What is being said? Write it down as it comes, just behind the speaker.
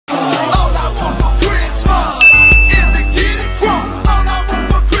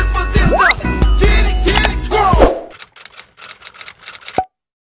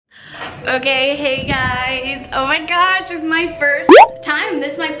Oh my gosh, this is my first time.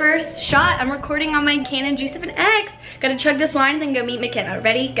 This is my first shot. I'm recording on my Canon G7X. Gotta chug this wine and then go meet McKenna.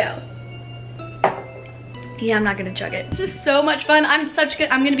 Ready? Go. Yeah, I'm not gonna chug it. This is so much fun. I'm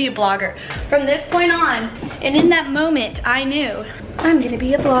gonna be a vlogger from this point on. And in that moment, I knew I'm gonna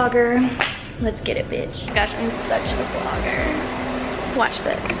be a vlogger. Let's get it, bitch. Gosh, I'm such a vlogger. Watch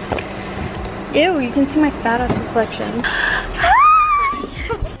this. Ew, you can see my fat ass reflection.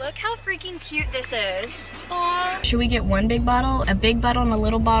 Look how freaking cute this is. Aww. Should we get one big bottle, a big bottle and a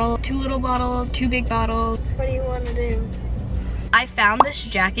little bottle, two little bottles, two big bottles? What do you want to do? I found this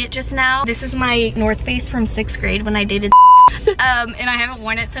jacket just now. This is my North Face from 6th grade when I dated and I haven't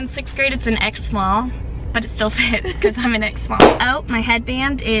worn it since 6th grade. It's an X small, but it still fits because I'm an X small. Oh, my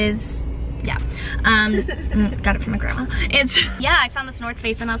headband is, yeah. Got it from my grandma. Yeah, I found this North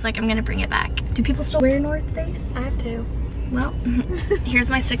Face and I was like, I'm gonna bring it back. Do people still wear North Face? I have to. Well, here's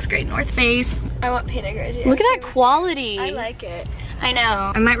my 6th grade North Face. I want painted grade. Look at that quality. I like it. I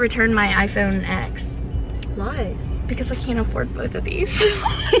know. I might return my iPhone X. Why? Because I can't afford both of these.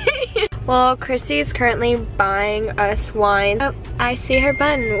 Well, Kristi is currently buying us wine. Oh, I see her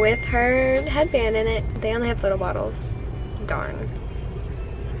bun with her headband in it. They only have little bottles. Darn.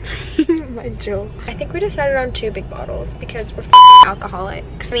 My jewel. I think we decided on 2 big bottles because we're f***ing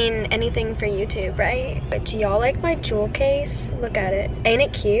alcoholics. I mean, anything for YouTube, right? But do y'all like my jewel case? Look at it. Ain't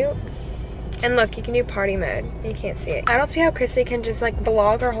it cute? And look, you can do party mode. You can't see it. I don't see how Kristi can just like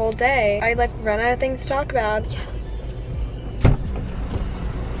vlog her whole day. I like run out of things to talk about. Yes.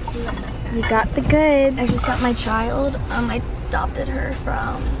 You got the goods. I just got my child. I adopted her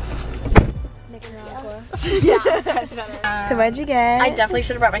from Yeah, that's better. So what'd you get? I definitely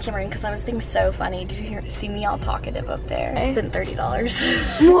should have brought my camera in because I was being so funny. Did you see me all talkative up there? I spent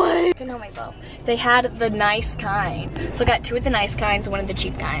 $30. What? I couldn't help myself. They had the nice kind. So I got 2 of the nice kinds and 1 of the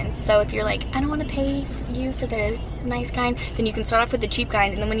cheap kinds. So if you're like, I don't want to pay you for the nice kind, then you can start off with the cheap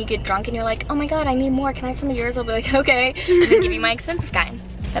kind. And then when you get drunk and you're like, oh my god, I need more. Can I have some of yours? I'll be like, okay. And then give you my expensive kind.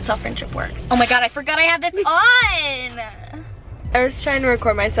 That's how friendship works. Oh my god, I forgot I had this on! I was trying to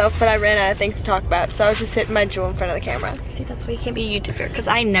record myself, but I ran out of things to talk about, so I was just hitting my jewel in front of the camera. See, that's why you can't be a YouTuber, because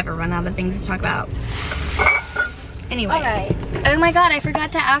I never run out of things to talk about. Anyways. Alright. Oh my god, I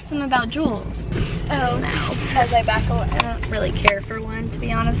forgot to ask them about jewels. Oh no. As I back away. I don't really care for one, to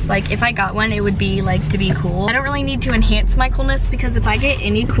be honest. Like, if I got one, it would be like to be cool. I don't really need to enhance my coolness, because if I get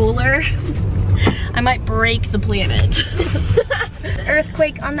any cooler, I might break the planet.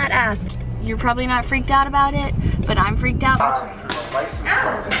 Earthquake on that ass. You're probably not freaked out about it, but I'm freaked out.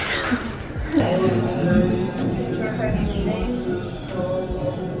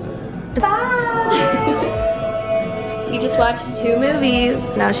 Bye! We just watched 2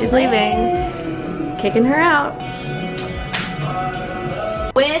 movies. Now she's leaving. Kicking her out.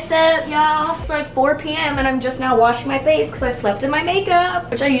 What's up, y'all? It's like 4 p.m. and I'm just now washing my face because I slept in my makeup,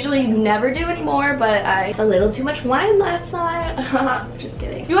 which I usually never do anymore, but I had a little too much wine last night. Just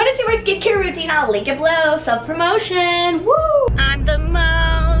kidding. If you want to see my skincare routine, I'll link it below. Self-promotion. Woo! I'm the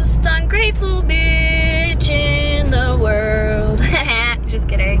most ungrateful bitch in the world. Just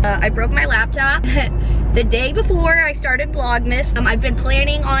kidding. I broke my laptop. The day before I started Vlogmas. I've been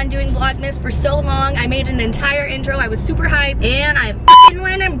planning on doing Vlogmas for so long. I made an entire intro. I was super hyped and I f***ing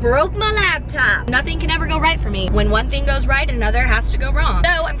went and broke my laptop. Nothing can ever go right for me. When one thing goes right, another has to go wrong. So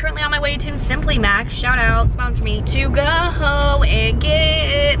I'm currently on my way to Simply Mac, shout out, sponsor me, to go and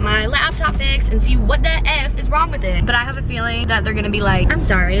get my laptop fixed and see what the F is wrong with it. But I have a feeling that they're gonna be like, I'm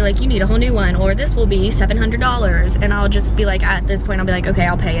sorry, like you need a whole new one, or this will be $700. And I'll just be like, at this point, I'll be like, okay,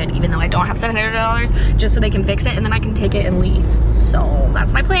 I'll pay it, even though I don't have $700, just so they can fix it and then I can take it and leave. So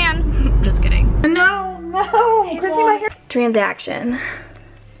that's my plan. Just kidding. No, no. Hey, Kristi, my hair. Transaction.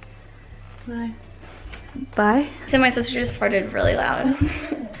 Bye. Bye. So my sister just farted really loud.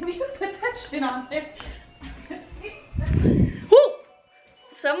 We can put that shit on there. Woo!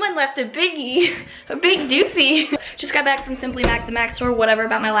 Someone left a biggie, a big doozy. Just got back from Simply Mac, the Mac store, whatever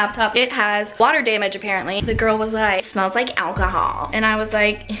about my laptop. It has water damage apparently. The girl was like, it smells like alcohol. And I was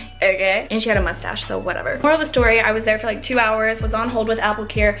like, okay. And she had a mustache, so whatever. Moral of the story, I was there for like 2 hours, was on hold with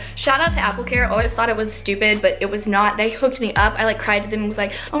AppleCare. Shout out to AppleCare, always thought it was stupid, but it was not. They hooked me up. I like cried to them and was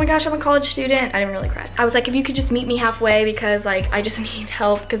like, oh my gosh, I'm a college student. I didn't really cry. I was like, if you could just meet me halfway because like, I just need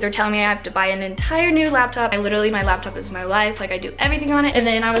help because they're telling me I have to buy an entire new laptop. My laptop is my life. Like I do everything on it. And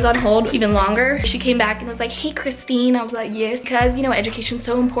then I was on hold even longer. She came back and was like, hey Christine. I was like, yes, because you know, education's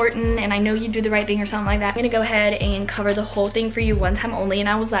so important and I know you do the right thing or something like that. I'm gonna go ahead and cover the whole thing for you one time only. And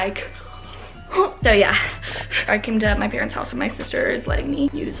I was like, So yeah, I came to my parents' house and my sister is letting me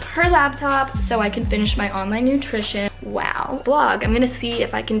use her laptop so I can finish my online nutrition. Wow. Vlog. I'm gonna see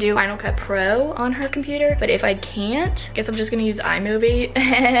if I can do Final Cut Pro on her computer, but if I can't, I guess I'm just gonna use iMovie.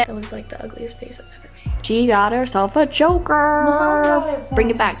 That was like the ugliest face I've ever made. She got herself a choker. Bring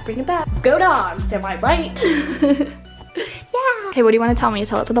it back, bring it back. Go dogs, am I right? Yeah. Hey, what do you want to tell me?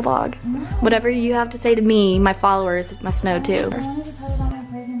 Tell it to the vlog. No. Whatever you have to say to me, my followers must know too. I wanted to tell you about my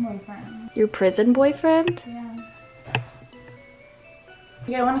prison boyfriend. Your prison boyfriend? Yeah.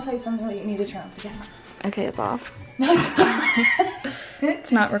 Okay, I want to tell you something that you need to turn off the camera. Okay, it's off. No, it's not.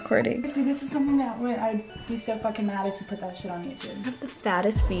 It's not recording. See, this is something that I'd be so fucking mad if you put that shit on YouTube. I have the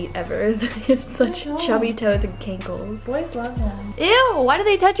fattest feet ever. They have such chubby toes and cankles. Boys love them. Ew, why do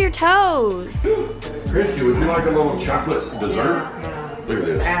they touch your toes? Kristi, would you like a little chocolate dessert? Look at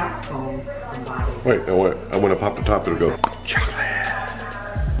this. Wait, no, what? I'm gonna pop the top, it'll go chocolate.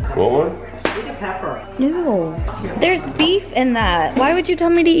 Want one? No. There's beef in that. Why would you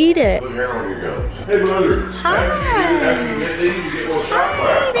tell me to eat it? Put hair on your gums. Hey, brother. Hi. After you get these, you get a little shot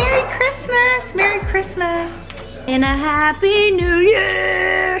glass. Merry Christmas. Merry Christmas. And a Happy New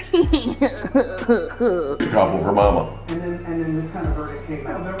Year. Couple for mama. And then this kind of verdict came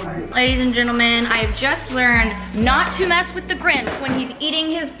out. Ladies and gentlemen, I have just learned not to mess with the Grinch when he's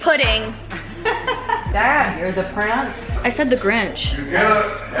eating his pudding. Dad, you're the prince. I said the Grinch. You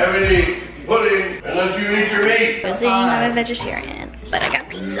cannot have any pudding unless you eat your meat. Good thing I'm a vegetarian, but I got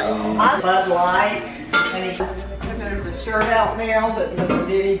pizza. Bud Light. And there's a shirt out now that says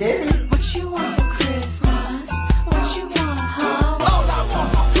Diddy Diddy. What you want for Christmas? What you want, huh? All I want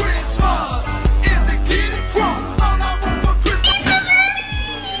for Christmas is to get it drunk. All I want for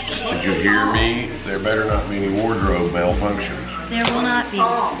Christmas. Did you hear me? There better not be any wardrobe malfunctions. There will not be.